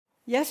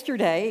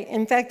Yesterday,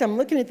 in fact, I'm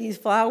looking at these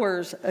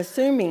flowers,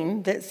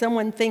 assuming that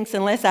someone thinks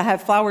unless I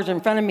have flowers in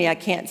front of me, I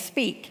can't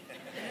speak.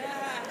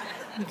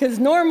 Because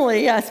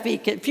normally I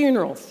speak at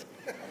funerals.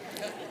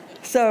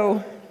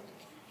 So,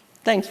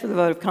 thanks for the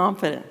vote of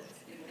confidence.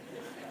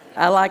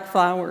 I like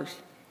flowers.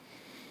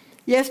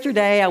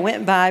 Yesterday, I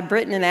went by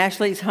Britton and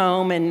Ashley's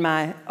home, and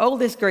my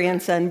oldest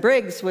grandson,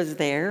 Briggs, was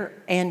there.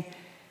 And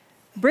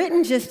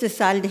Britton just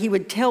decided he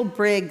would tell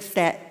Briggs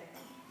that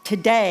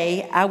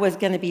today I was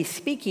going to be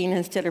speaking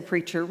instead of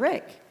Preacher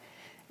Rick.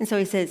 And so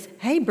he says,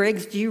 "Hey,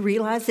 Briggs, do you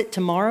realize that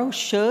tomorrow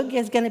Shug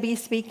is going to be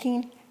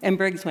speaking?" And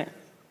Briggs went,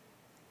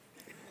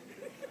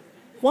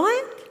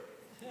 "What?"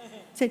 I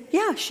said,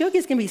 "Yeah, Shug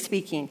is going to be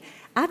speaking."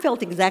 I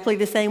felt exactly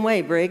the same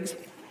way, Briggs.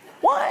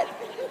 What?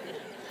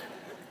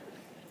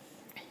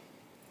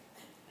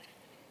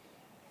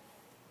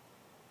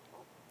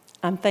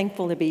 I'm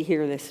thankful to be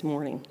here this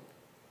morning.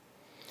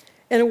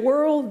 In a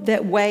world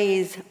that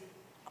weighs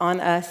on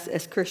us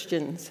as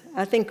Christians,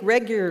 I think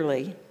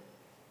regularly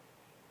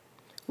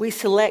we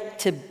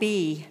select to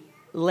be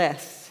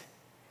less,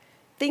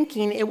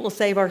 thinking it will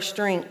save our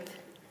strength,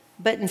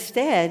 but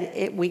instead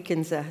it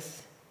weakens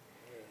us.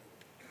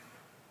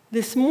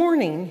 This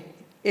morning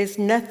is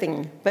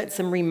nothing but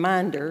some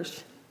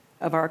reminders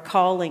of our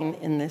calling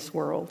in this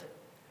world.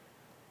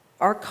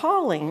 Our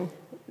calling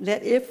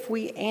that if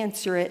we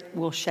answer it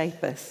will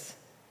shape us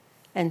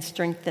and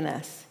strengthen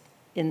us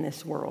in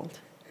this world.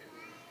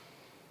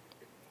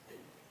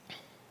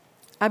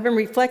 I've been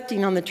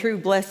reflecting on the true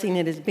blessing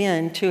it has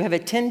been to have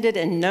attended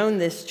and known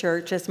this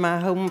church as my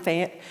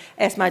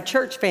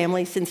church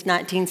family since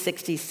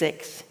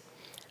 1966.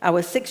 I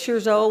was 6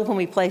 years old when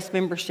we placed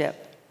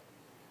membership.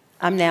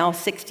 I'm now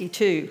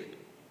 62.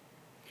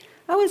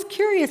 I was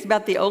curious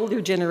about the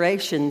older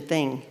generation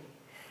thing.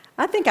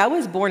 I think I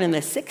was born in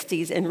the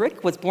 60s and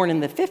Rick was born in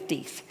the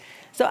 50s.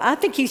 So I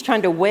think he's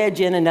trying to wedge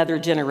in another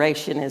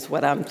generation is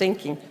what I'm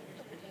thinking.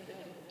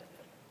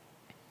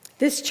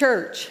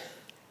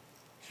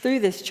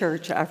 Through this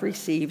church, I've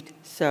received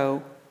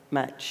so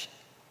much.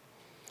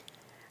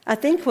 I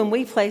think when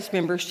we placed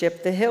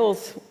membership, the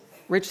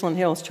Richland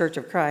Hills Church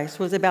of Christ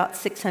was about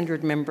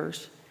 600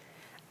 members.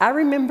 I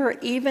remember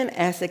even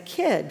as a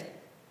kid,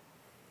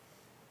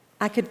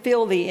 I could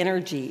feel the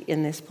energy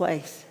in this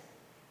place.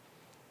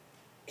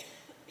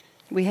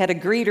 We had a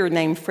greeter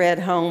named Fred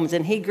Holmes,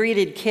 and he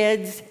greeted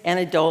kids and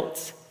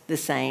adults the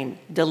same,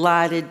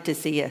 delighted to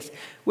see us.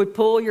 Would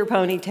pull your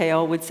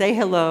ponytail, would say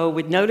hello,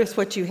 would notice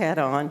what you had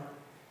on.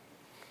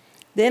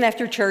 Then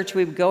after church,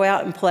 we would go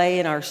out and play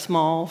in our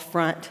small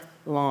front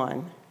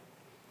lawn.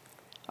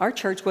 Our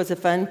church was a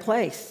fun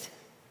place.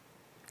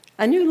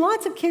 I knew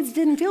lots of kids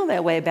didn't feel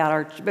that way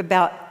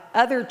about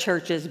other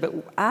churches, but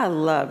I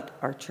loved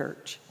our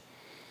church.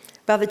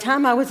 By the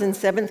time I was in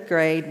 7th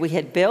grade, we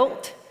had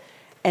built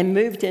and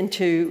moved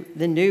into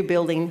the new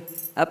building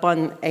up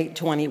on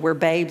 820, where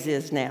Babes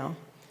is now.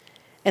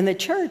 And the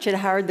church had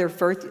hired their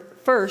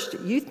first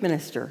youth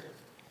minister.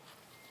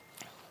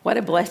 What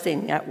a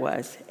blessing that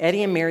was,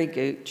 Eddie and Mary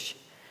Gooch.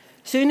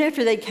 Soon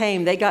after they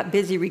came, they got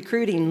busy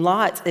recruiting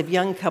lots of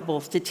young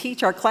couples to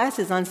teach our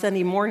classes on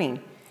Sunday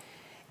morning.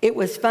 It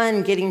was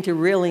fun getting to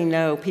really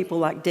know people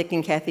like Dick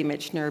and Kathy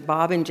Mitchner,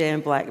 Bob and Jan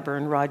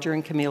Blackburn, Roger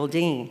and Camille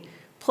Dean,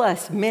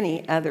 plus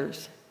many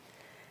others.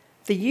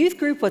 The youth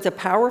group was a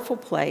powerful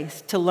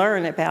place to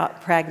learn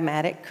about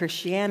pragmatic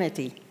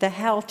Christianity, the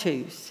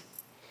how-tos.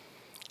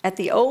 At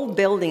the old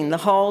building, the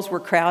halls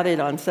were crowded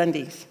on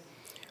Sundays.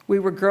 We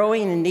were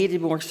growing and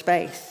needed more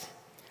space.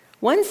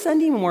 One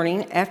Sunday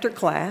morning after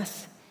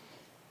class,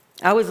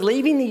 I was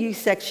leaving the youth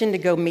section to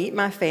go meet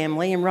my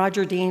family, and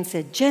Roger Dean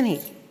said,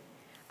 "Jenny,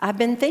 I've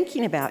been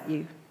thinking about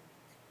you.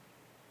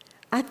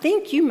 I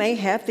think you may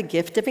have the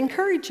gift of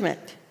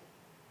encouragement."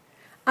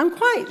 I'm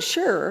quite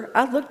sure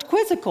I looked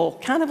quizzical,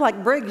 kind of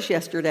like Briggs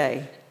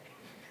yesterday.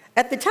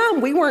 At the time,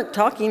 we weren't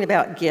talking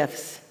about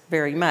gifts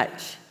very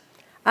much.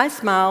 I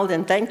smiled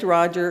and thanked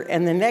Roger,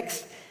 and the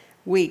next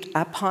week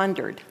I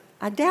pondered.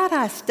 I doubt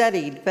I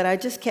studied, but I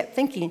just kept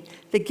thinking,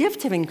 the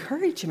gift of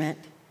encouragement.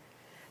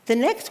 The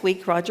next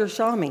week, Roger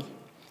saw me.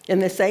 In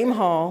the same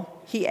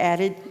hall, he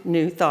added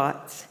new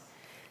thoughts.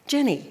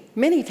 "Jenny,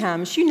 many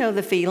times you know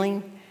the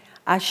feeling.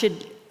 I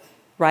should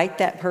write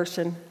that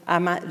person.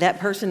 That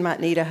person might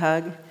need a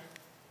hug.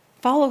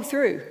 Follow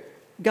through.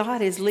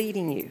 God is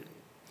leading you."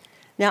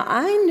 Now,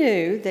 I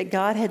knew that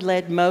God had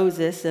led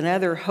Moses and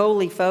other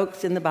holy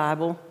folks in the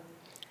Bible,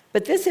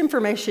 but this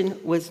information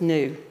was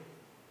new.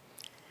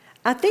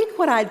 I think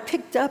what I'd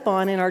picked up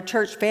on in our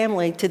church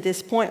family to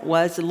this point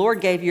was the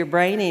Lord gave you a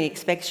brain and He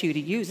expects you to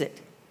use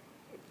it,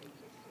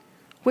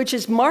 which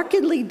is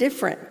markedly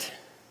different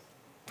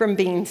from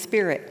being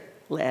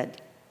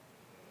Spirit-led.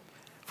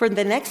 For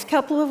the next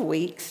couple of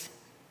weeks,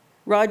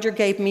 Roger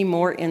gave me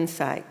more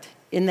insight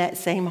in that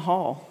same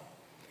hall.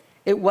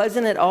 It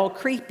wasn't at all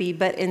creepy,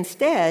 but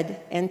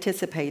instead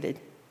anticipated.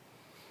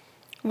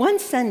 One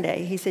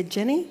Sunday, he said,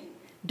 "Jenny,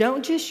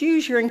 don't just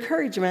use your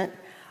encouragement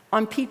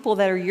on people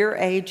that are your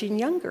age and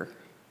younger.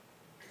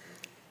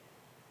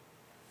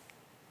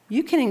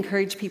 You can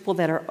encourage people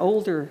that are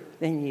older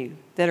than you,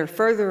 that are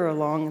further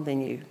along than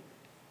you.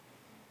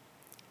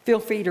 Feel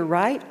free to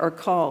write or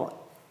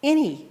call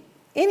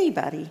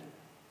anybody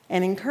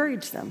and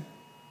encourage them.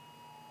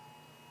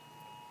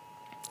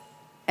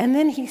 And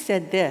then he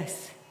said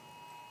this,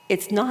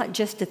 it's not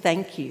just a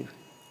thank you.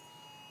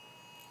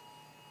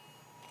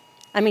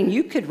 I mean,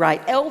 you could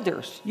write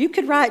elders. You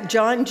could write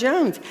John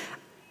Jones.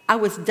 I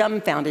was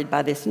dumbfounded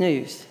by this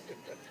news.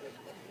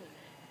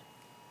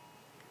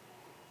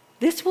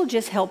 This will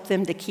just help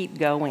them to keep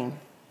going,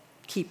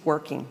 keep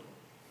working.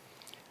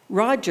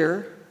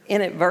 Roger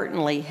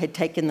inadvertently had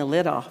taken the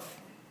lid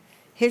off.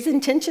 His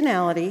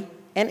intentionality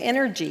and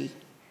energy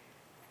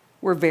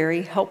were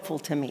very helpful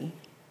to me.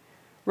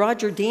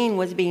 Roger Dean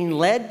was being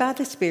led by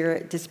the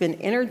Spirit to spend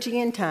energy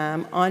and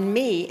time on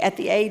me at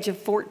the age of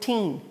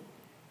 14.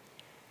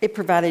 It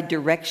provided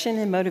direction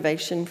and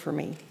motivation for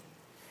me.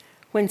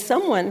 When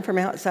someone from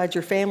outside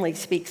your family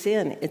speaks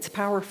in, it's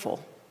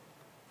powerful.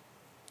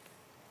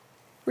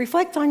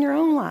 Reflect on your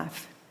own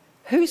life.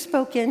 Who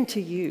spoke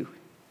into you?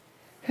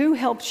 Who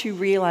helped you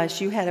realize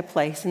you had a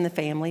place in the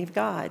family of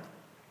God?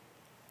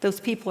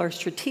 Those people are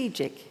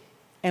strategic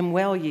and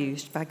well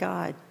used by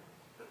God.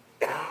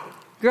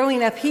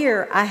 Growing up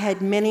here, I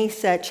had many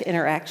such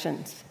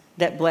interactions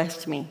that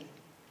blessed me.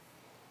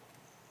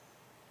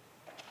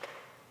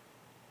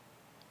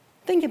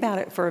 Think about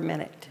it for a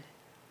minute.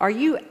 Are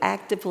you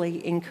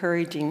actively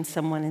encouraging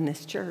someone in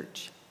this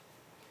church?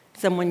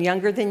 Someone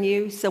younger than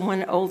you,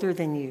 someone older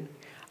than you?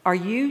 Are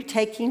you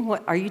taking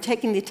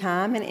the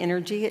time and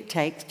energy it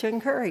takes to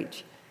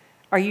encourage?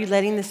 Are you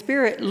letting the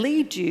Spirit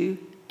lead you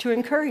to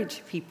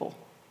encourage people?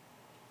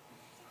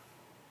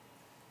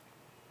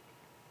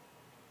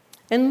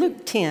 In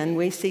Luke 10,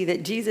 we see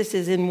that Jesus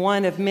is in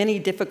one of many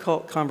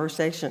difficult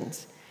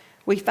conversations.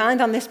 We find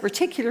on this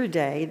particular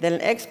day that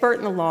an expert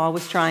in the law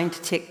was trying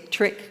to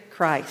trick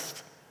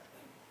Christ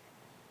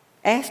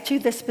as to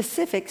the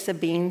specifics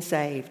of being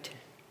saved.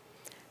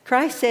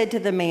 Christ said to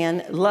the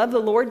man, love the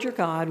Lord your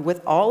God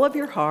with all of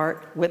your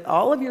heart, with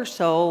all of your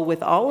soul,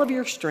 with all of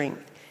your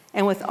strength,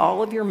 and with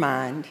all of your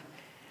mind,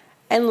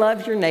 and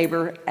love your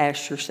neighbor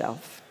as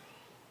yourself.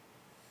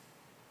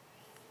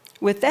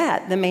 With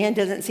that, the man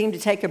doesn't seem to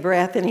take a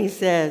breath, and he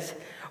says,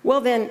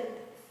 well then,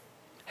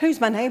 who's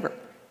my neighbor?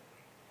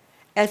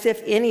 As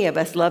if any of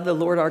us love the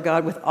Lord our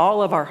God with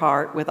all of our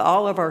heart, with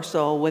all of our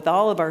soul, with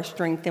all of our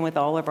strength, and with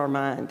all of our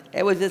mind.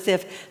 It was as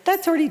if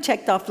that's already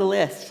checked off the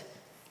list.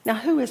 Now,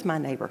 who is my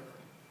neighbor?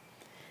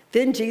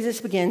 Then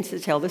Jesus begins to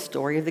tell the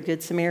story of the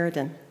Good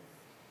Samaritan.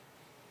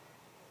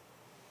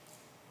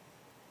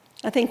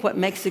 I think what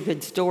makes a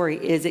good story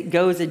is it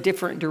goes a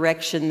different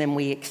direction than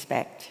we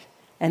expect.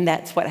 And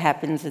that's what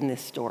happens in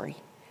this story.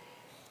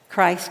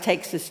 Christ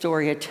takes the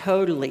story a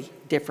totally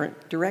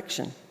different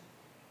direction.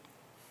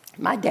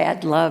 My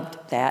dad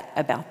loved that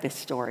about this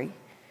story.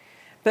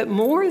 But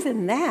more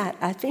than that,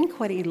 I think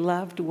what he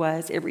loved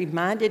was it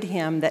reminded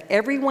him that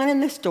everyone in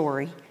the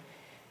story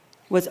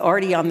was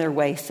already on their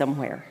way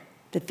somewhere.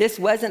 That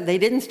they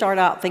didn't start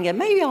out thinking,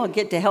 maybe I'll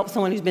get to help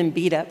someone who's been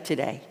beat up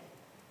today.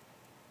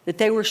 That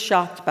they were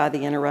shocked by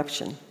the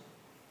interruption.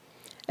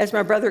 As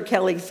my brother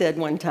Kelly said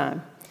one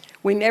time,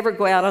 we never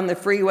go out on the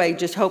freeway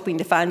just hoping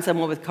to find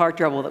someone with car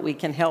trouble that we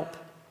can help.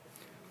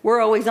 We're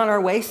always on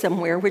our way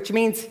somewhere, which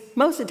means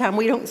most of the time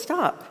we don't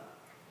stop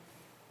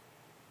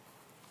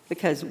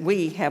because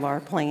we have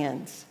our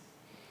plans.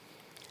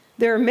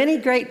 There are many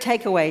great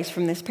takeaways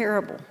from this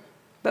parable,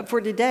 but for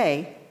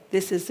today,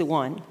 this is the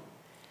one.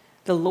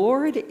 The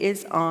Lord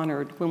is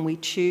honored when we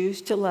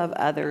choose to love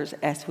others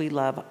as we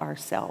love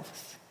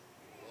ourselves.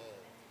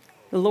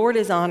 The Lord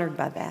is honored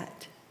by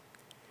that.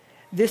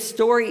 This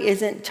story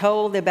isn't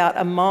told about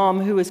a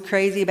mom who is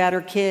crazy about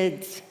her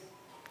kids.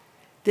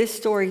 This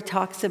story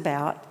talks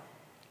about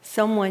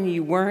someone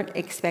you weren't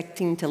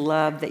expecting to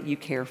love that you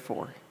care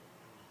for,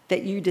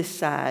 that you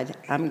decide,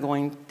 I'm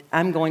going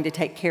to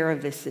take care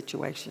of this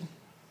situation.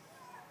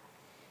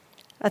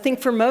 I think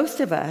for most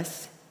of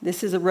us,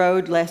 this is a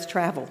road less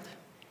traveled.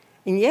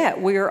 And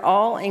yet, we are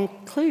all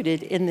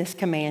included in this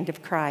command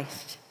of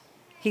Christ.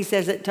 He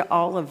says it to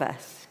all of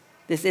us.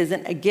 This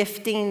isn't a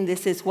gifting.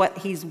 This is what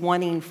he's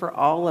wanting for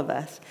all of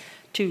us,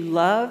 to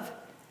love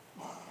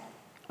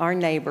our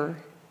neighbor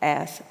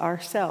as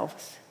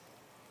ourselves.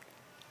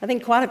 I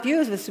think quite a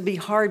few of us would be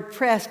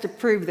hard-pressed to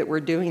prove that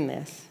we're doing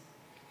this.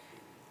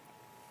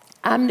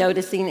 I'm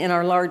noticing in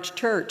our large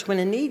church, when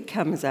a need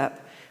comes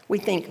up, we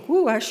think,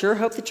 ooh, I sure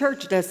hope the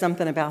church does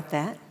something about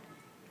that.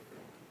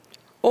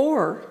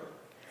 Or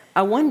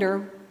I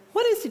wonder,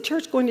 what is the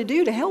church going to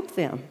do to help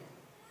them?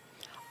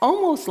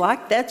 Almost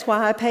like that's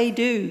why I pay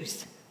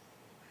dues.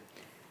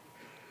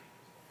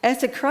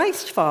 As a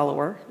Christ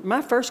follower,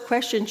 my first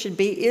question should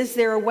be, is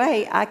there a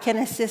way I can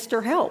assist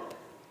or help?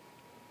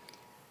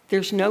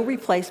 There's no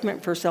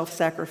replacement for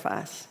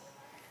self-sacrifice,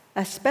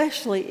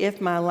 especially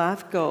if my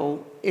life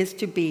goal is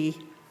to be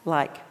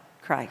like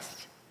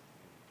Christ.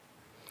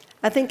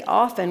 I think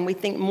often we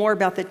think more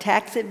about the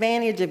tax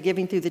advantage of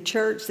giving through the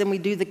church than we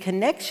do the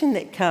connection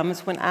that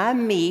comes when I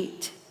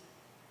meet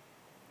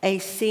a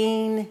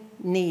seen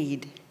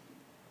need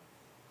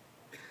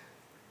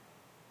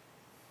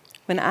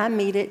when I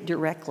meet it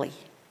directly,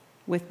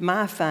 with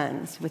my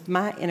funds, with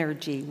my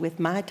energy, with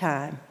my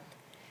time,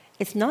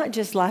 it's not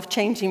just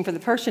life-changing for the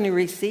person who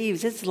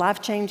receives, it's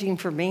life-changing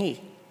for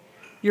me.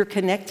 You're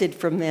connected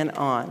from then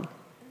on.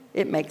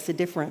 It makes a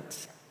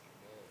difference.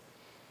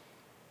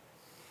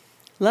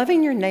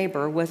 Loving your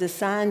neighbor was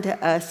assigned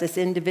to us as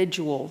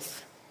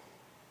individuals.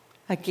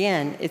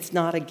 Again, it's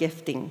not a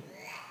gifting.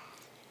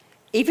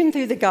 Even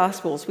through the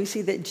Gospels, we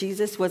see that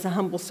Jesus was a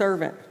humble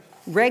servant.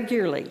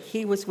 Regularly,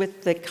 he was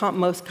with the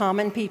most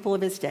common people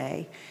of his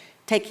day,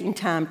 taking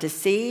time to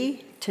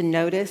see, to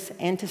notice,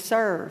 and to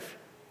serve,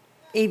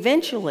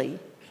 eventually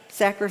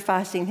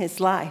sacrificing his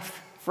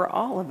life for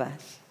all of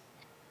us.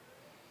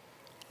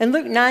 In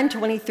Luke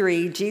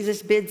 9:23,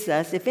 Jesus bids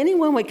us, if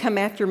anyone would come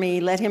after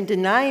me, let him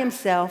deny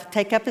himself,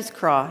 take up his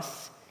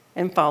cross,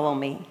 and follow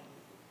me.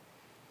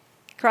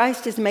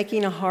 Christ is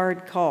making a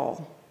hard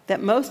call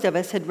that most of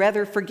us had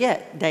rather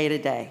forget day to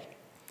day.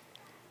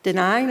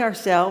 Denying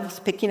ourselves,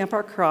 picking up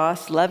our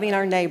cross, loving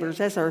our neighbors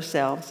as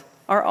ourselves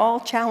are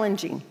all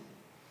challenging.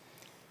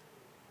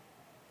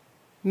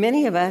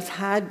 Many of us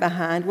hide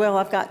behind, well,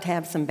 I've got to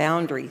have some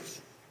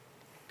boundaries,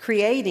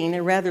 creating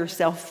a rather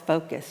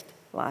self-focused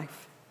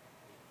life.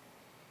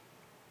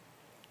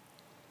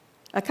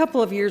 A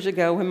couple of years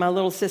ago, when my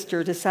little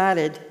sister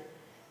decided,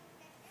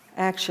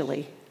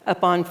 actually,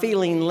 upon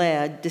feeling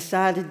led,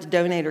 decided to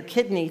donate her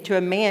kidney to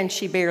a man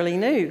she barely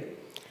knew.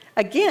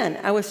 Again,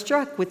 I was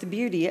struck with the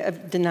beauty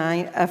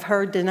of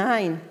her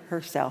denying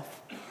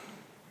herself.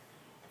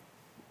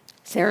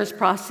 Sarah's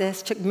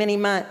process took many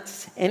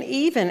months, and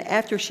even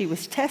after she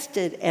was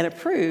tested and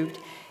approved,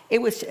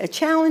 it was a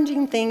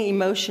challenging thing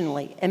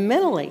emotionally and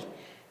mentally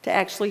to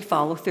actually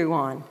follow through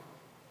on.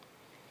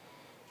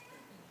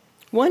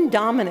 One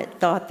dominant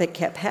thought that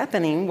kept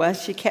happening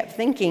was she kept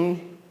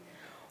thinking,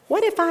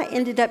 what if I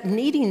ended up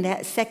needing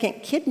that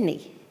second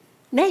kidney?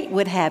 Nate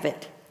would have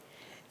it.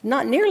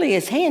 Not nearly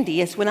as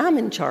handy as when I'm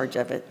in charge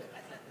of it.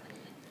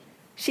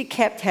 She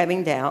kept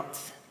having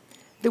doubts.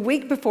 The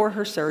week before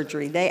her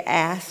surgery, they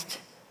asked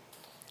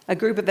a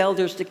group of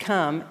elders to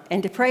come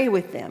and to pray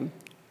with them,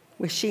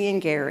 with she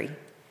and Gary.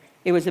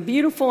 It was a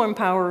beautiful and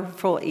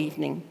powerful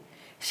evening.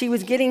 She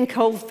was getting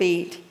cold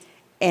feet,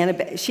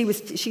 and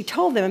she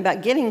told them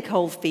about getting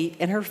cold feet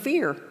and her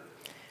fear.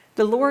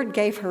 The Lord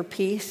gave her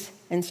peace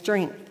and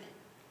strength.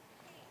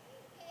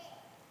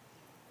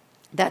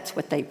 That's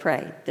what they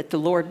prayed, that the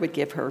Lord would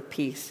give her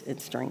peace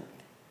and strength.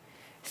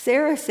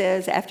 Sarah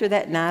says after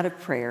that night of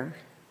prayer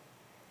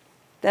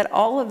that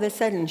all of a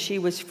sudden she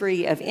was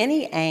free of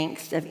any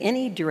angst, of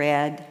any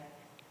dread.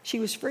 She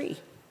was free.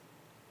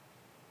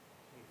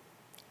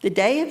 The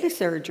day of the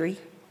surgery,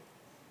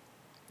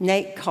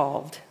 Nate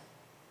called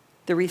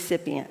the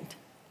recipient,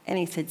 and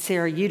he said,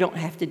 Sarah, you don't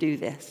have to do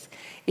this.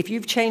 If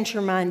you've changed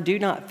your mind, do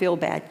not feel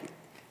bad.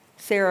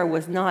 Sarah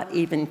was not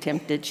even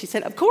tempted. She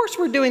said, of course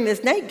we're doing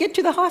this. Nate, get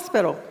to the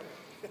hospital.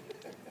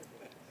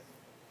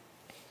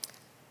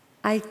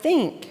 I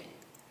think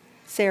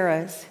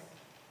Sarah's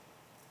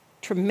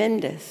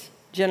tremendous,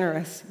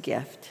 generous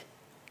gift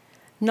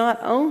not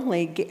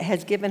only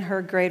has given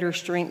her greater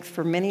strength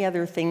for many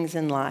other things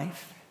in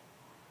life,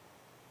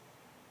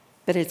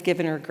 but it's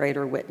given her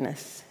greater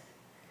witness.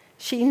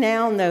 She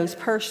now knows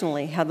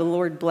personally how the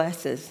Lord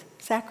blesses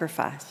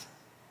sacrifice.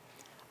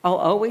 I'll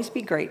always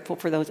be grateful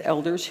for those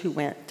elders who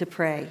went to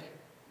pray.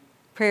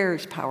 Prayer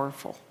is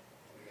powerful.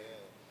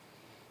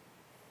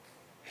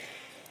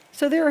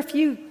 So there are a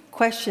few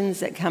questions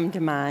that come to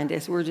mind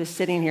as we're just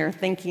sitting here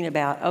thinking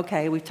about,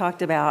 okay, we've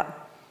talked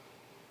about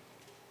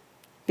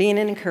being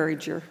an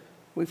encourager.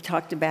 We've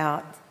talked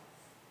about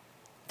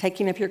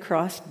taking up your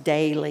cross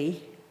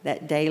daily,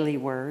 that daily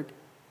word.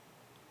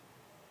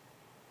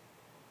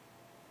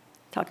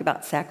 Talk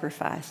about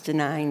sacrifice,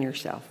 denying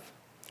yourself.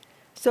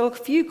 So a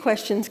few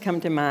questions come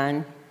to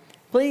mind.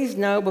 Please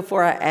know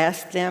before I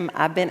ask them,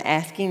 I've been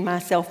asking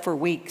myself for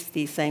weeks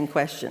these same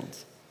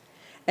questions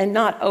and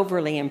not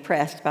overly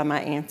impressed by my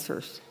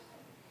answers.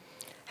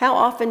 How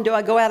often do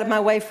I go out of my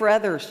way for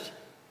others?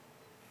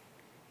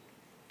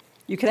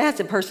 You can ask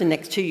the person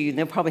next to you, and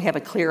they'll probably have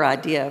a clear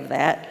idea of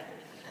that.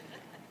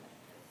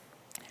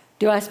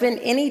 Do I spend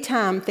any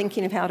time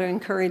thinking of how to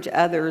encourage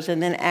others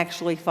and then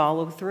actually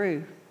follow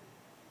through?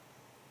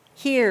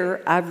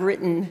 Here, I've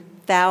written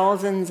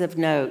thousands of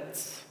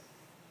notes.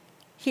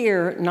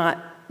 Here,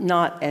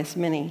 not as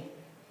many.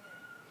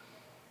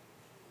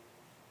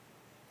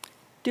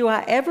 Do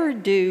I ever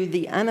do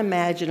the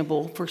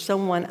unimaginable for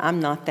someone I'm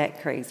not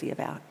that crazy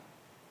about?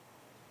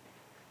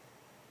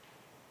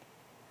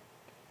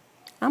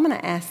 I'm going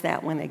to ask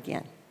that one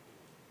again.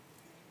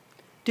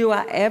 Do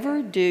I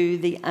ever do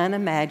the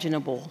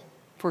unimaginable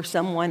for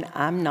someone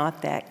I'm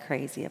not that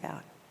crazy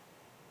about?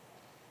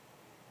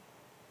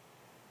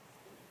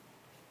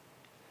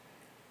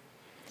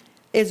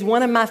 Is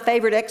one of my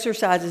favorite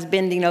exercises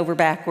bending over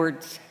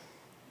backwards?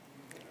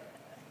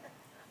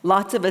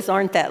 Lots of us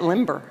aren't that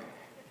limber.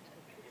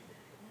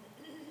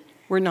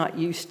 We're not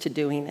used to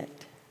doing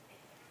it.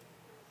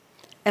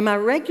 Am I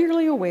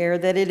regularly aware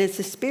that it is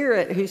the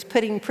Spirit who's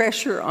putting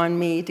pressure on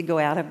me to go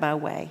out of my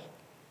way?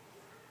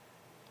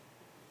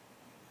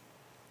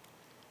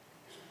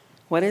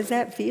 What does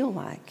that feel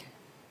like?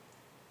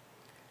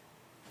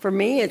 For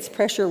me, it's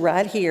pressure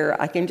right here.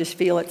 I can just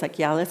feel it's like,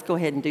 yeah, let's go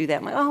ahead and do that.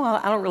 I'm like, oh, well,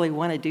 I don't really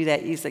want to do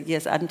that. He's like,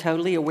 yes, I'm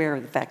totally aware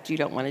of the fact you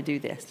don't want to do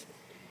this.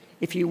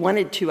 If you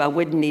wanted to, I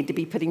wouldn't need to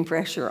be putting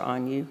pressure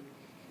on you.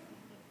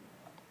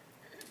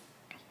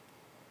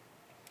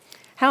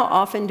 How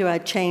often do I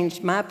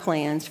change my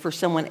plans for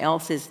someone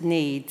else's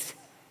needs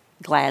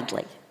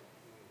gladly?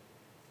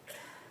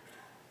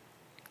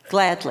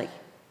 Gladly.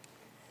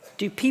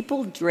 Do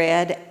people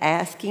dread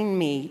asking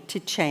me to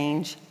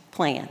change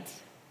plans?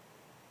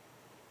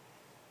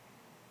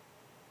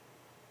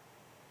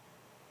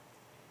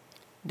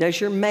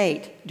 Does your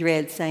mate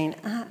dread saying,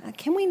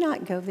 can we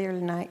not go there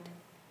tonight?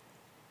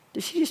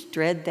 Does she just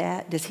dread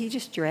that? Does he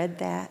just dread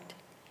that?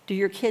 Do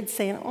your kids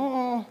saying,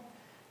 oh,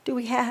 do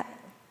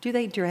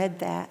they dread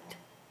that?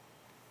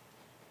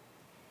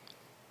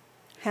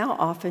 How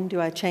often do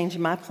I change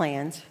my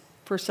plans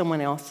for someone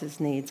else's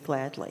needs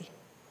gladly?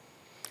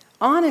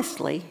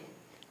 Honestly,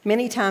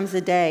 many times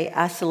a day,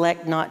 I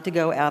select not to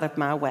go out of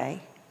my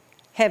way.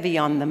 Heavy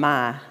on the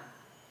my.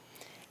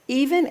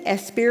 Even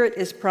as Spirit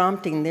is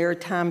prompting, there are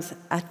times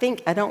I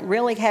think I don't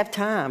really have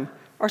time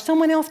or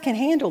someone else can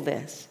handle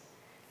this.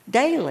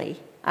 Daily,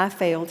 I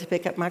fail to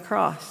pick up my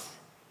cross.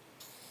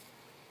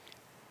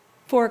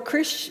 For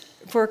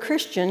a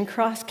Christian,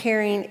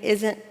 cross-carrying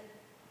isn't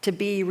to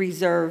be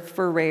reserved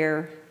for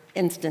rare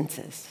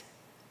instances.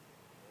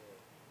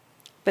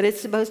 But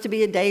it's supposed to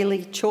be a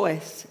daily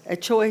choice, a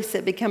choice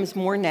that becomes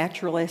more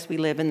natural as we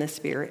live in the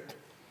Spirit.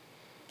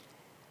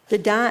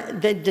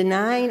 The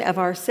denying of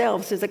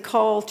ourselves is a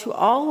call to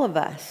all of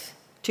us,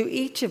 to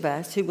each of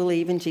us who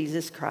believe in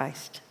Jesus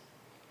Christ.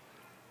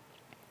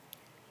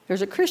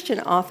 There's a Christian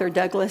author,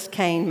 Douglas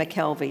Kane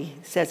McKelvey,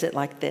 says it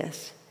like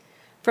this.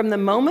 From the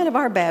moment of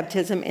our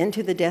baptism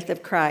into the death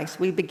of Christ,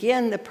 we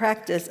begin the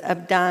practice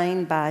of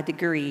dying by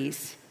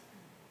degrees,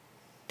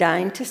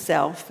 dying to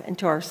self and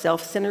to our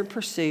self-centered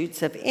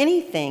pursuits of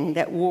anything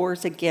that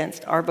wars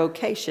against our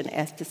vocation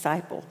as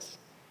disciples.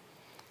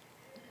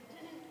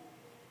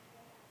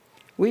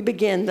 We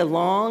begin the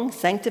long,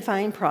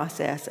 sanctifying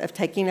process of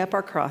taking up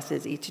our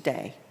crosses each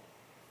day,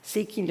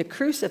 seeking to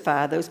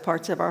crucify those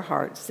parts of our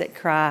hearts that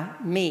cry,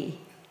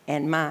 me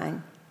and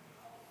mine.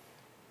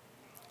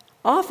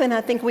 Often,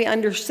 I think we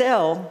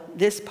undersell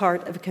this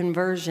part of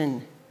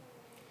conversion,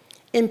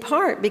 in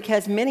part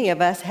because many of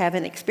us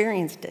haven't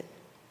experienced it.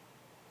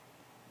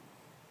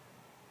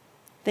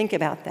 Think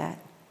about that.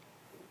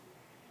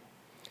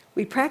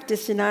 We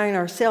practice denying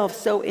ourselves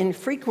so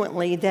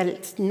infrequently that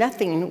it's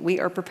nothing we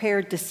are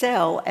prepared to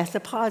sell as a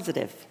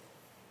positive.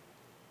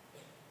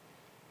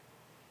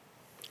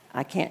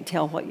 I can't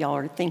tell what y'all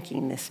are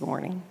thinking this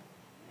morning.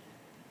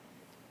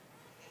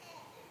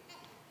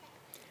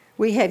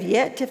 We have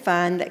yet to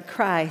find that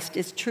Christ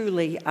is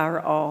truly our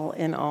all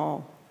in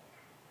all.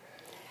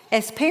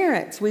 As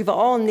parents, we've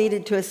all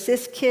needed to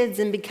assist kids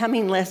in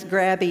becoming less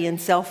grabby and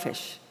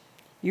selfish.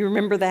 You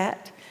remember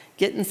that?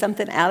 Getting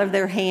something out of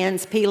their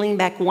hands, peeling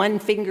back one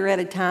finger at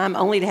a time,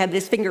 only to have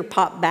this finger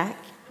pop back.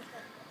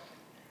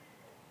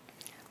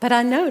 But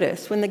I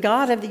notice when the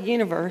God of the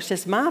universe,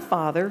 as my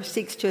Father,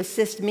 seeks to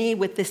assist me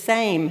with the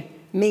same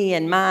me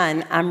and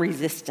mine, I'm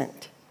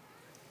resistant,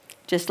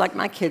 just like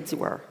my kids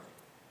were.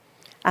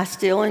 I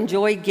still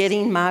enjoy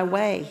getting my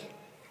way.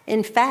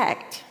 In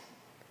fact,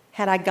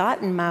 had I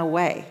gotten my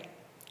way,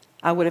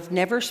 I would have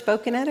never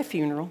spoken at a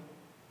funeral,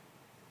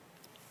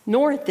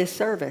 nor at this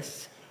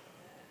service.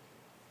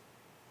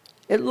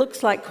 It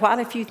looks like quite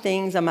a few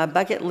things on my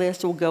bucket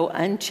list will go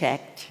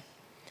unchecked,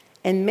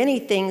 and many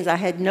things I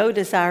had no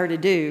desire to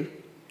do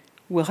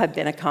will have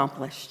been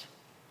accomplished.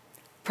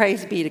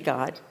 Praise be to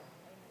God.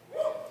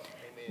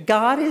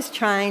 God is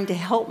trying to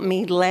help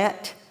me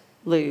let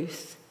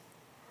loose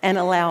and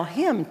allow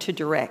Him to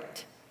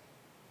direct.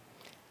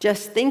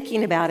 Just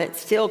thinking about it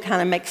still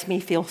kind of makes me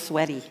feel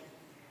sweaty.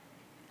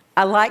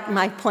 I like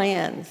my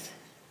plans,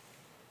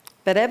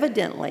 but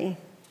evidently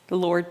the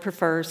Lord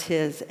prefers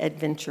His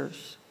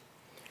adventures.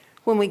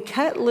 When we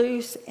cut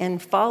loose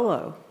and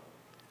follow,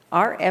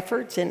 our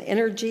efforts and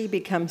energy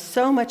become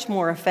so much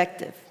more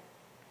effective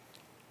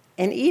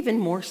and even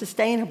more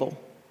sustainable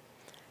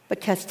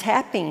because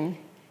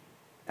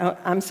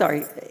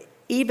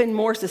even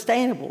more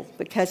sustainable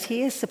because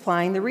He is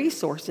supplying the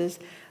resources,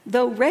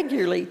 though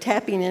regularly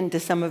tapping into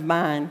some of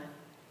mine.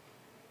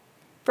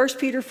 1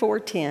 Peter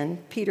 4:10,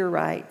 Peter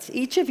writes,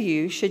 each of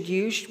you should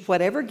use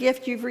whatever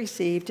gift you've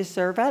received to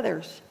serve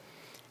others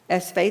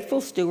as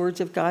faithful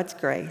stewards of God's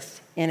grace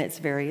in its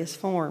various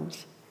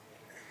forms.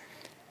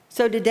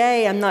 So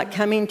today, I'm not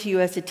coming to you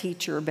as a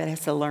teacher, but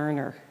as a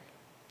learner.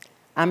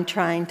 I'm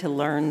trying to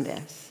learn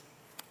this.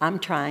 I'm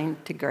trying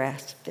to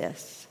grasp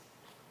this.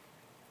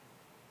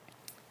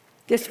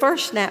 This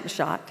first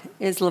snapshot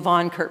is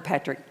LaVon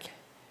Kirkpatrick.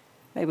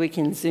 Maybe we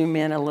can zoom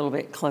in a little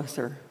bit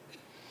closer.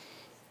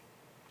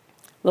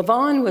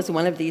 LaVon was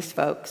one of these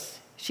folks.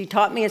 She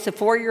taught me as a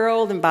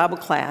 4-year-old in Bible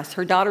class.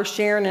 Her daughter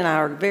Sharon and I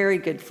are very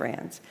good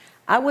friends.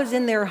 I was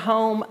in their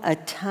home a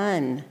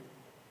ton.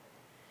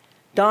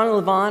 Dawn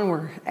and LaVon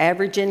were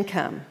average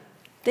income.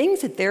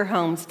 Things at their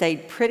home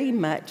stayed pretty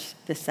much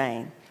the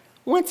same.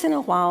 Once in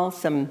a while,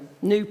 some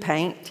new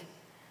paint,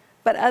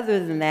 but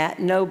other than that,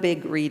 no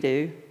big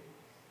redo.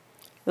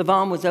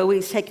 Levon was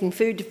always taking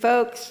food to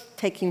folks,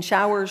 taking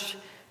showers,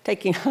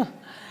 taking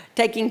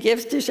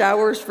gifts to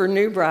showers for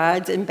new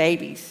brides and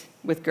babies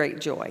with great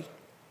joy.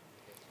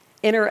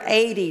 In her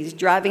 80s,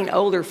 driving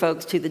older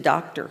folks to the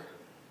doctor.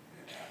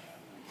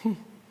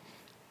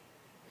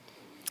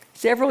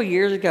 Several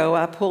years ago,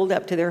 I pulled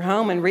up to their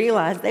home and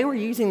realized they were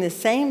using the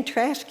same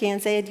trash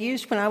cans they had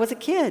used when I was a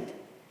kid.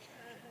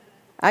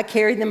 I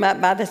carried them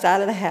up by the side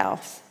of the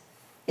house.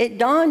 It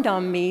dawned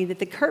on me that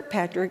the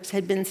Kirkpatricks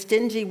had been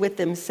stingy with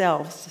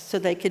themselves so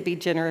they could be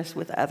generous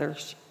with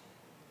others.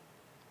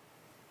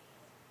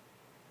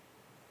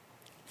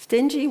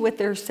 Stingy with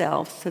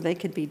themselves so they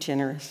could be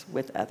generous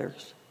with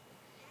others.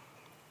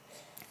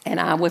 And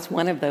I was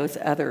one of those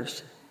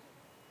others.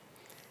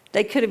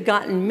 They could have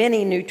gotten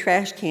many new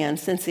trash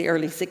cans since the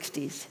early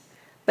 60s,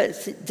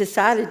 but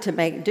decided to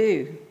make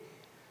do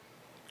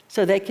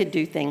so they could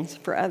do things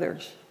for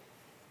others.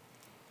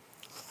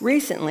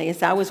 Recently,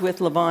 as I was with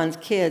Levon's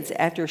kids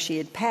after she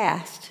had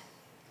passed,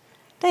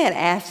 they had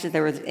asked if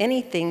there was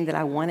anything that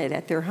I wanted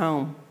at their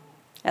home,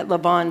 at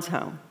Levon's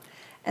home.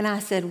 And I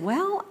said,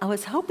 well, I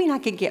was hoping I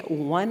could get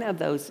one of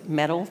those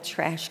metal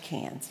trash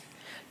cans,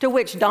 to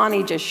which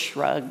Donnie just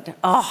shrugged,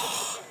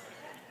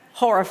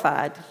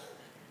 horrified.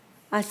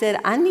 I said,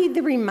 I need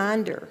the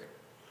reminder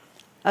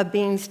of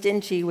being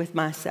stingy with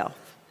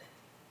myself.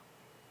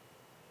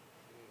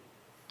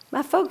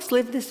 My folks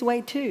live this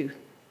way too,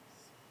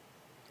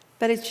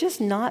 but it's just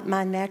not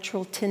my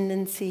natural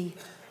tendency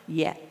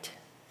yet.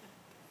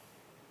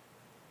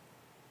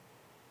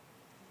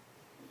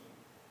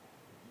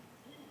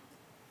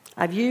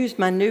 I've used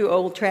my new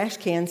old trash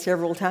can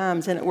several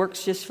times and it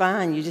works just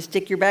fine. You just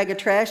stick your bag of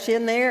trash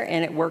in there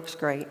and it works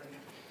great.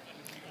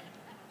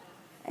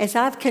 As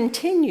I've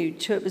continued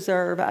to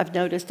observe, I've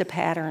noticed a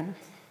pattern.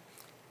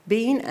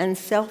 Being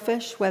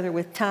unselfish, whether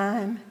with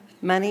time,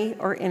 money,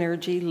 or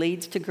energy,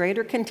 leads to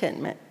greater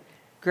contentment,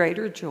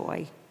 greater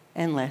joy,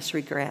 and less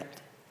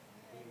regret.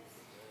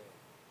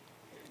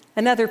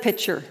 Another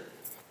picture.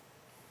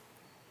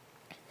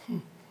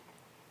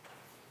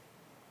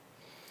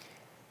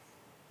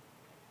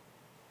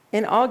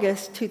 In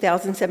August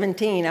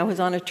 2017, I was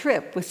on a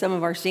trip with some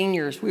of our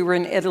seniors. We were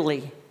in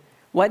Italy.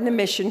 Wasn't a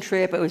mission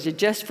trip, it was a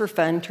just for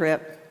fun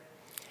trip.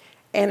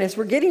 And as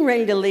we're getting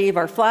ready to leave,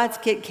 our flights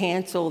get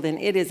canceled, and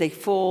it is a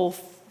full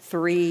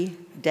 3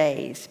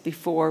 days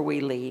before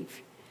we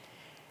leave.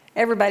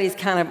 Everybody's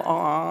kind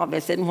of,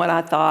 this isn't what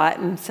I thought,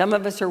 and some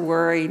of us are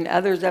worried, and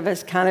others of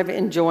us kind of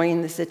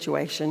enjoying the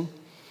situation.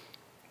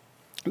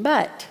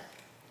 But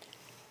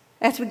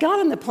as we got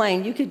on the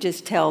plane, you could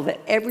just tell that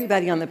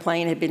everybody on the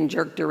plane had been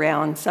jerked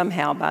around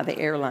somehow by the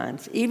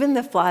airlines. Even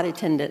the flight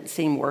attendants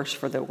seemed worse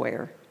for the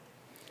wear.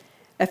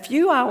 A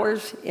few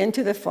hours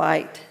into the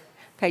flight,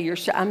 okay,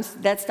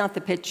 that's not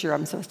the picture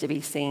I'm supposed to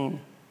be seeing.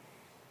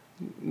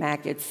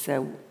 Mac, it's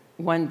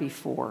one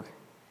before.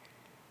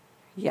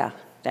 Yeah,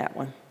 that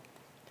one.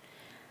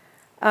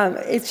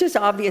 It's just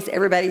obvious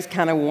everybody's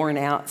kind of worn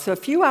out. So a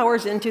few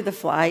hours into the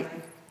flight,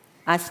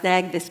 I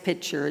snagged this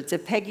picture. It's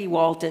of Peggy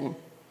Walton.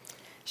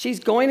 She's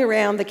going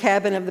around the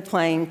cabin of the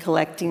plane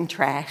collecting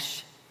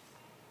trash.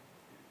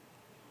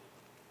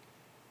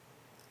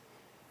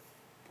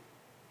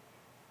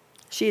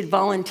 She had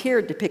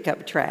volunteered to pick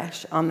up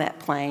trash on that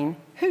plane.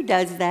 Who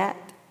does that?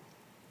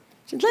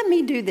 She said, let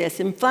me do this.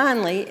 And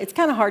finally, it's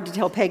kind of hard to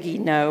tell Peggy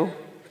no.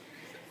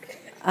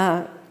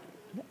 An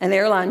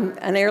airline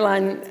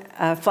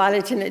flight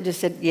attendant just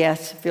said,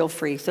 yes, feel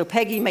free. So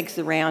Peggy makes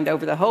the round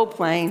over the whole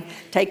plane,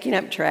 taking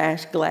up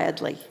trash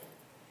gladly.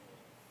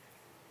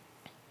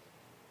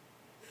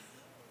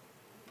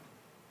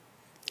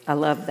 I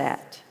love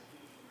that.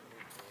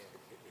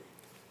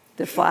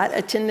 The flight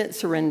attendant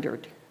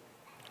surrendered.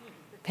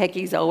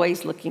 Peggy's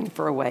always looking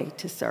for a way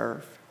to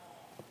serve.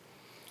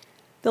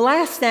 The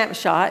last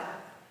snapshot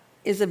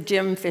is of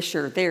Jim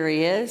Fisher. There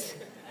he is.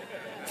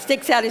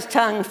 Sticks out his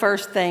tongue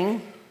first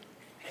thing.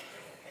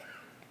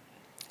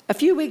 A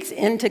few weeks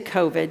into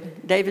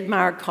COVID, David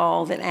Meyer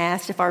called and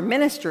asked if our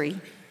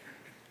ministry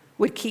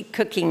would keep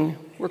cooking.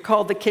 We're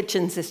called the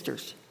Kitchen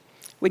Sisters.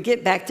 We'd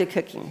get back to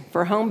cooking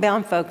for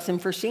homebound folks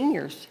and for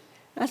seniors.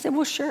 And I said,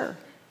 well, sure.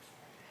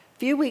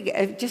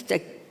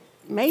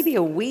 Maybe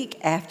a week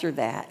after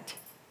that,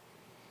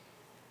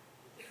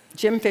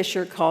 Jim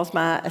Fisher calls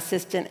my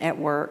assistant at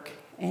work,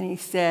 and he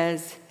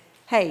says,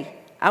 hey,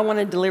 I want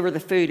to deliver the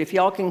food. If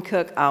y'all can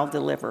cook, I'll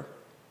deliver.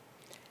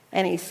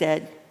 And he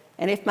said,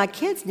 and if my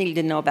kids needed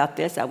to know about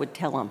this, I would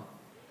tell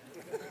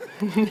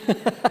them.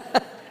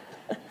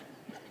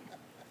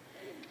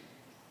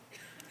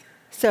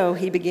 So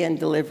he began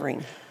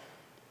delivering.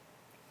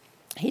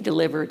 He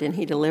delivered and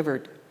he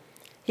delivered.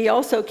 He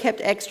also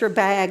kept extra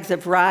bags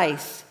of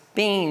rice,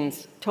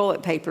 beans,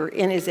 toilet paper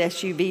in his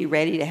SUV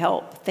ready to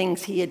help,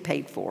 things he had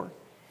paid for.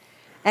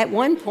 At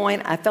one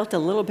point, I felt a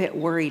little bit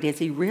worried. Is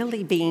he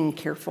really being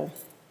careful?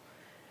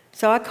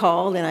 So I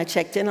called and I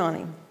checked in on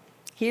him.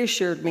 He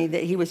assured me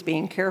that he was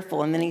being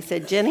careful, and then he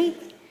said, Jenny,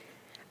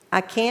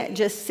 I can't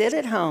just sit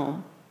at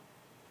home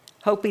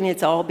hoping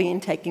it's all being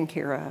taken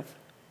care of.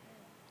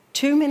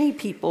 Too many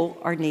people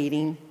are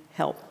needing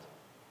help.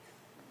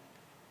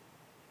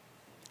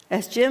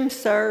 As Jim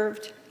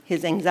served,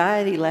 his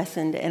anxiety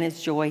lessened and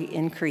his joy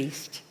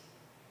increased.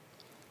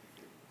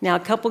 Now, a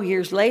couple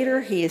years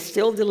later, he is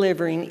still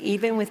delivering,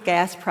 even with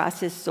gas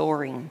prices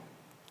soaring.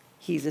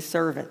 He's a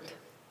servant.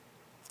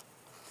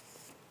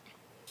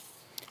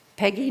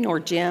 Peggy nor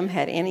Jim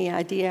had any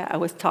idea I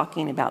was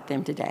talking about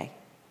them today.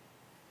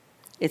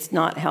 It's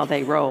not how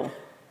they roll.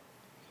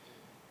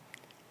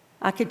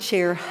 I could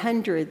share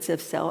hundreds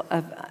of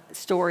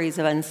stories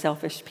of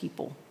unselfish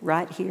people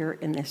right here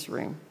in this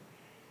room.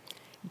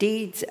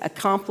 Deeds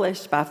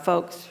accomplished by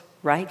folks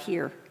right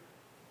here.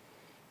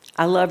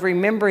 I love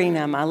remembering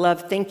them. I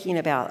love thinking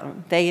about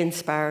them. They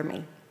inspire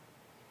me.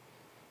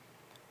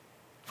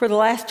 For the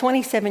last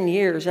 27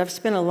 years, I've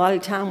spent a lot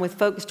of time with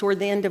folks toward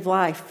the end of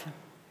life.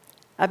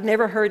 I've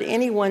never heard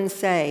anyone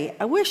say,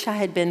 I wish I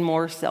had been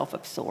more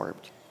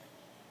self-absorbed.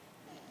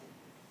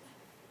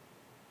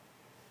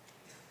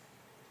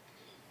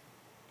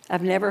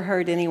 I've never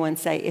heard anyone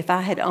say, if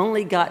I had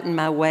only gotten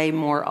my way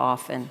more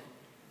often.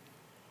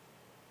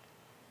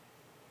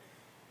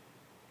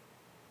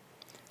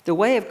 The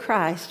way of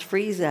Christ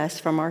frees us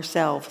from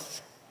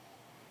ourselves,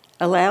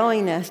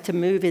 allowing us to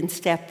move in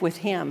step with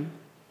Him.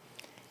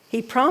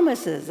 He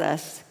promises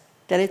us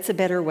that it's a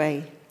better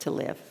way to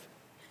live.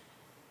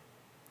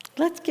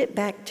 Let's get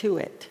back to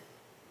it.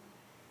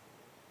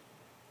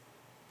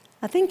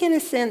 I think in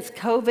a sense,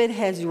 COVID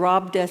has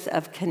robbed us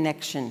of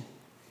connection.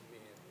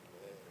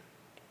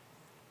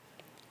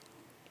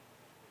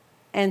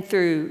 And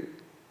through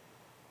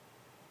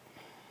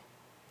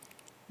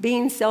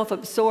being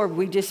self-absorbed,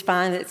 we just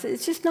find that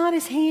it's just not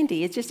as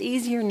handy. It's just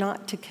easier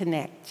not to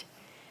connect.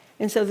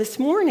 And so this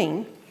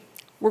morning,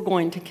 we're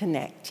going to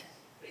connect.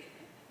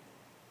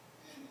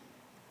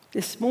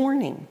 This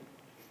morning,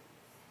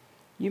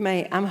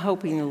 I'm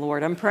hoping the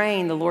Lord, I'm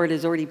praying the Lord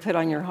has already put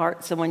on your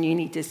heart someone you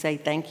need to say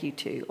thank you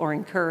to, or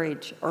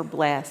encourage, or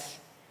bless.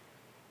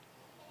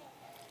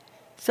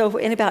 So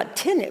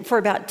for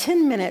about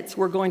 10 minutes,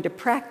 we're going to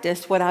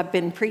practice what I've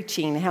been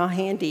preaching. How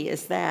handy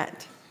is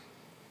that?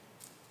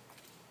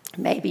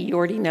 Maybe you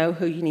already know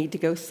who you need to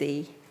go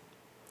see.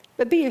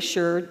 But be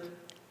assured,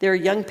 there are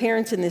young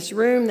parents in this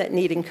room that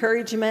need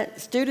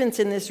encouragement, students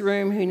in this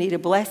room who need a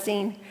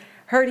blessing,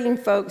 hurting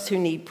folks who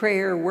need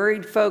prayer,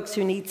 worried folks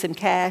who need some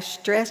cash,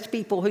 stressed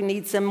people who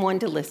need someone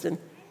to listen,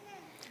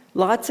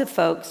 lots of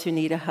folks who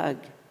need a hug.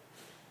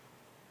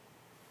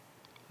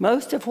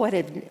 Most of what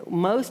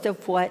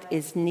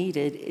is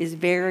needed is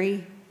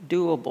very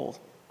doable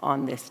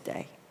on this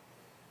day.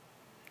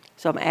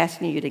 So I'm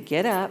asking you to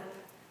get up,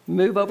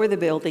 move over the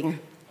building,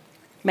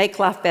 make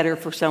life better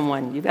for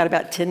someone. You've got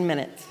about 10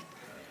 minutes.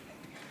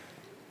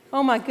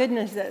 Oh my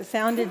goodness, that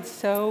sounded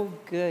so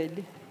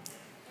good.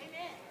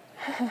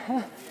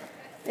 Amen.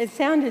 It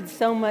sounded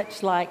so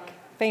much like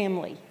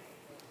family.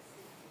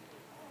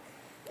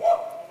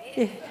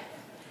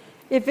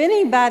 If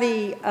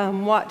anybody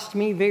watched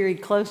me very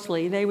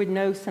closely, they would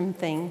know some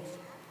things.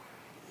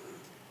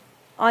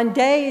 On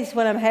days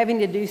when I'm having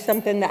to do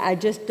something that I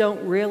just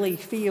don't really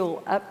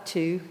feel up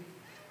to,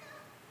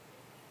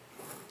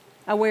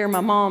 I wear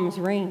my mom's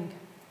ring.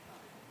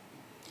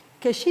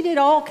 Because she did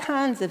all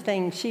kinds of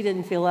things she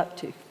didn't feel up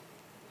to.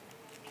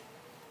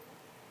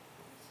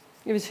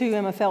 It was who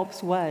Emma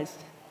Phelps was.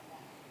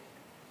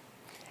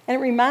 And it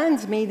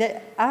reminds me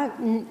that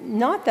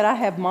not that I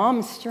have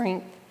mom's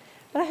strength,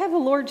 but I have the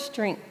Lord's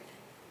strength.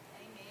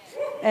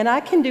 Amen. And I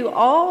can do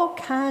all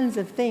kinds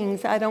of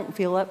things I don't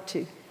feel up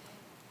to.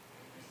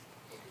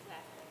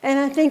 And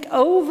I think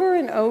over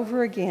and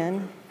over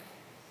again,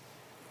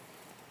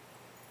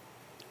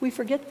 we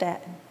forget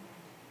that.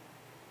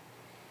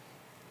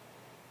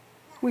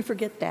 We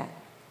forget that.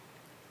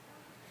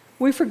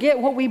 We forget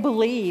what we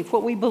believe.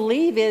 What we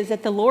believe is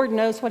that the Lord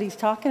knows what He's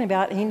talking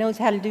about and He knows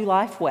how to do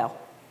life well.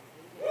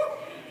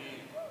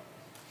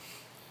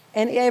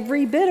 And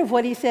every bit of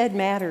what He said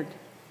mattered.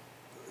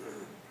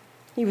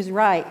 He was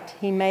right.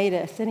 He made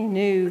us, and He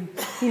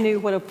knew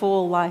what a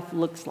full life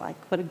looks like,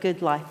 what a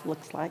good life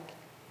looks like.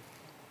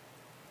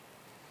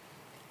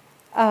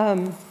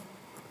 I'm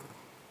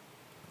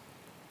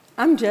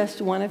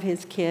just one of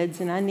His kids,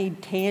 and I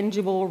need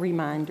tangible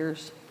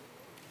reminders,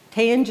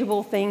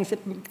 tangible things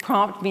that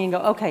prompt me and go,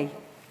 okay.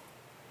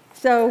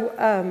 So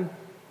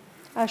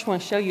I just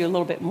want to show you a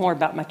little bit more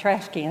about my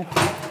trash can.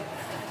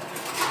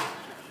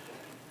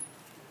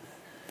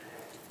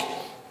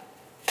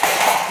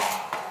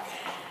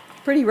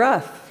 Pretty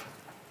rough.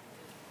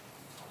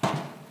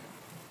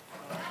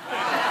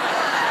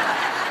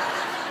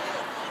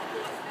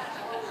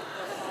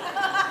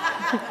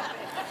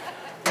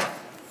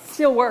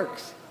 Still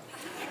works.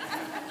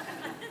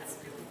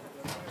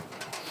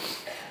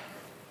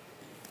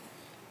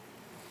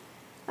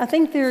 I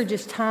think there are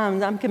just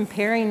times I'm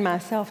comparing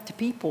myself to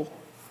people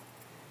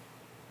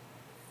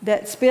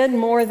that spend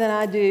more than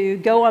I do,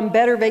 go on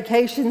better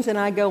vacations than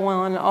I go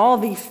on, all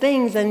these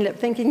things, and end up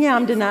thinking, yeah,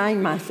 I'm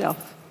denying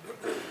myself.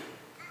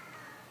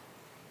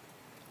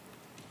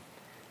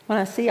 When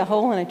I see a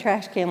hole in a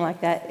trash can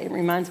like that, it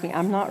reminds me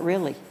I'm not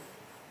really.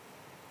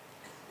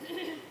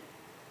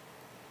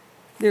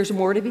 There's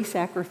more to be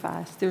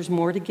sacrificed. There's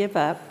more to give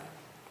up.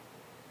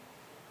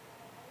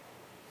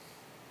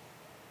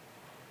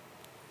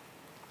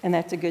 And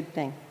that's a good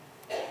thing.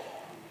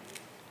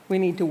 We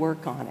need to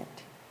work on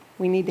it.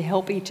 We need to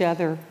help each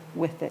other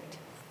with it.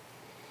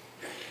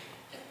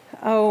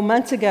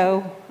 Months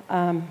ago,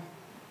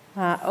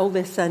 my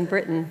oldest son,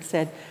 Britton,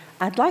 said,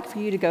 I'd like for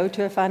you to go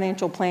to a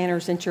financial planner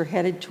since you're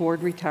headed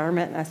toward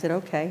retirement. And I said,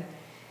 okay.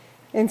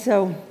 And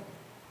so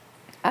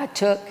I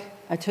took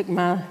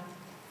my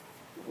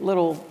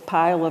little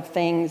pile of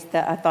things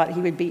that I thought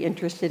he would be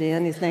interested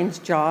in. His name's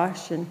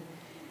Josh. And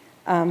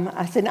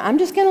I said, I'm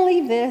just going to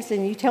leave this,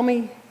 and you tell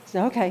me. I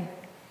said, okay.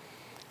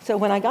 So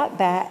when I got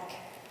back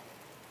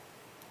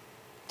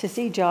to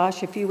see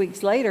Josh a few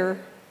weeks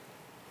later,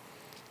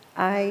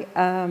 I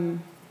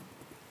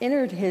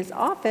entered his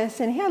office,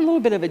 and he had a little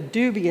bit of a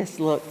dubious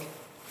look.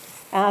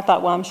 And I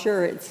thought, well, I'm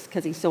sure it's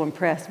because he's so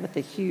impressed with the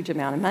huge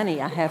amount of money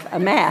I have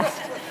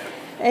amassed.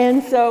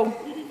 And so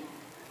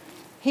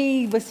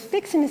he was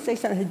fixing to say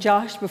something. I said,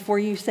 Josh, before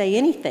you say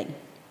anything,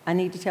 I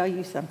need to tell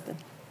you something.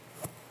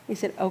 He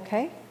said,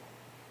 okay.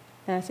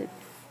 And I said,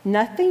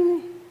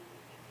 nothing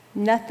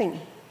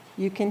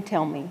you can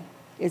tell me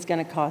is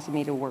going to cause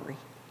me to worry.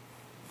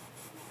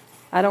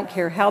 I don't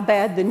care how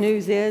bad the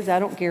news is. I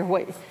don't care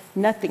what,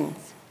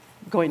 nothing's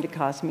going to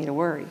cause me to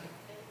worry.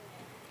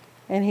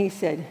 And he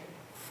said,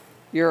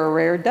 you're a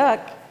rare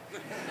duck.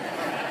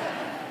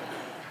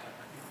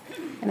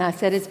 And I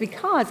said, it's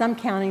because I'm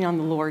counting on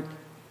the Lord.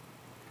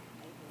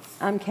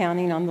 I'm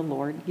counting on the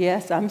Lord.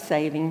 Yes, I'm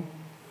saving,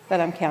 but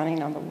I'm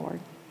counting on the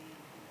Lord.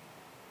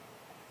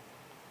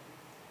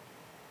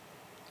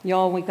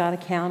 Y'all, we got to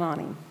count on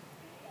Him.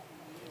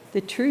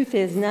 The truth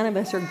is, none of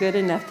us are good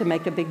enough to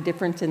make a big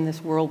difference in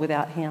this world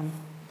without Him,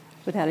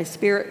 without His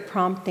Spirit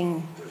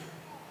prompting.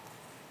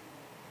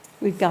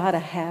 We've got to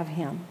have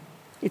Him.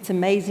 It's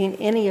amazing,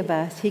 any of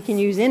us. He can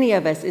use any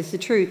of us. It's the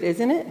truth,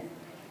 isn't it?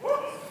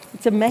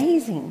 It's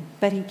amazing,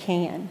 but He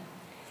can.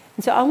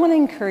 And so I want to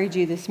encourage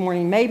you this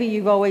morning. Maybe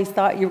you've always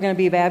thought you were going to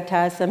be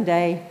baptized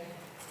someday.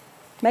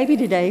 Maybe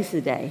today's the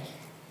day.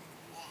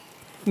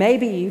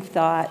 Maybe you've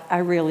thought, I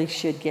really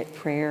should get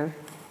prayer.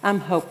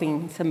 I'm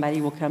hoping somebody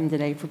will come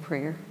today for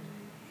prayer.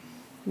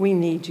 We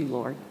need you,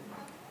 Lord.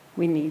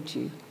 We need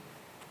you.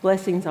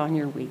 Blessings on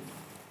your week.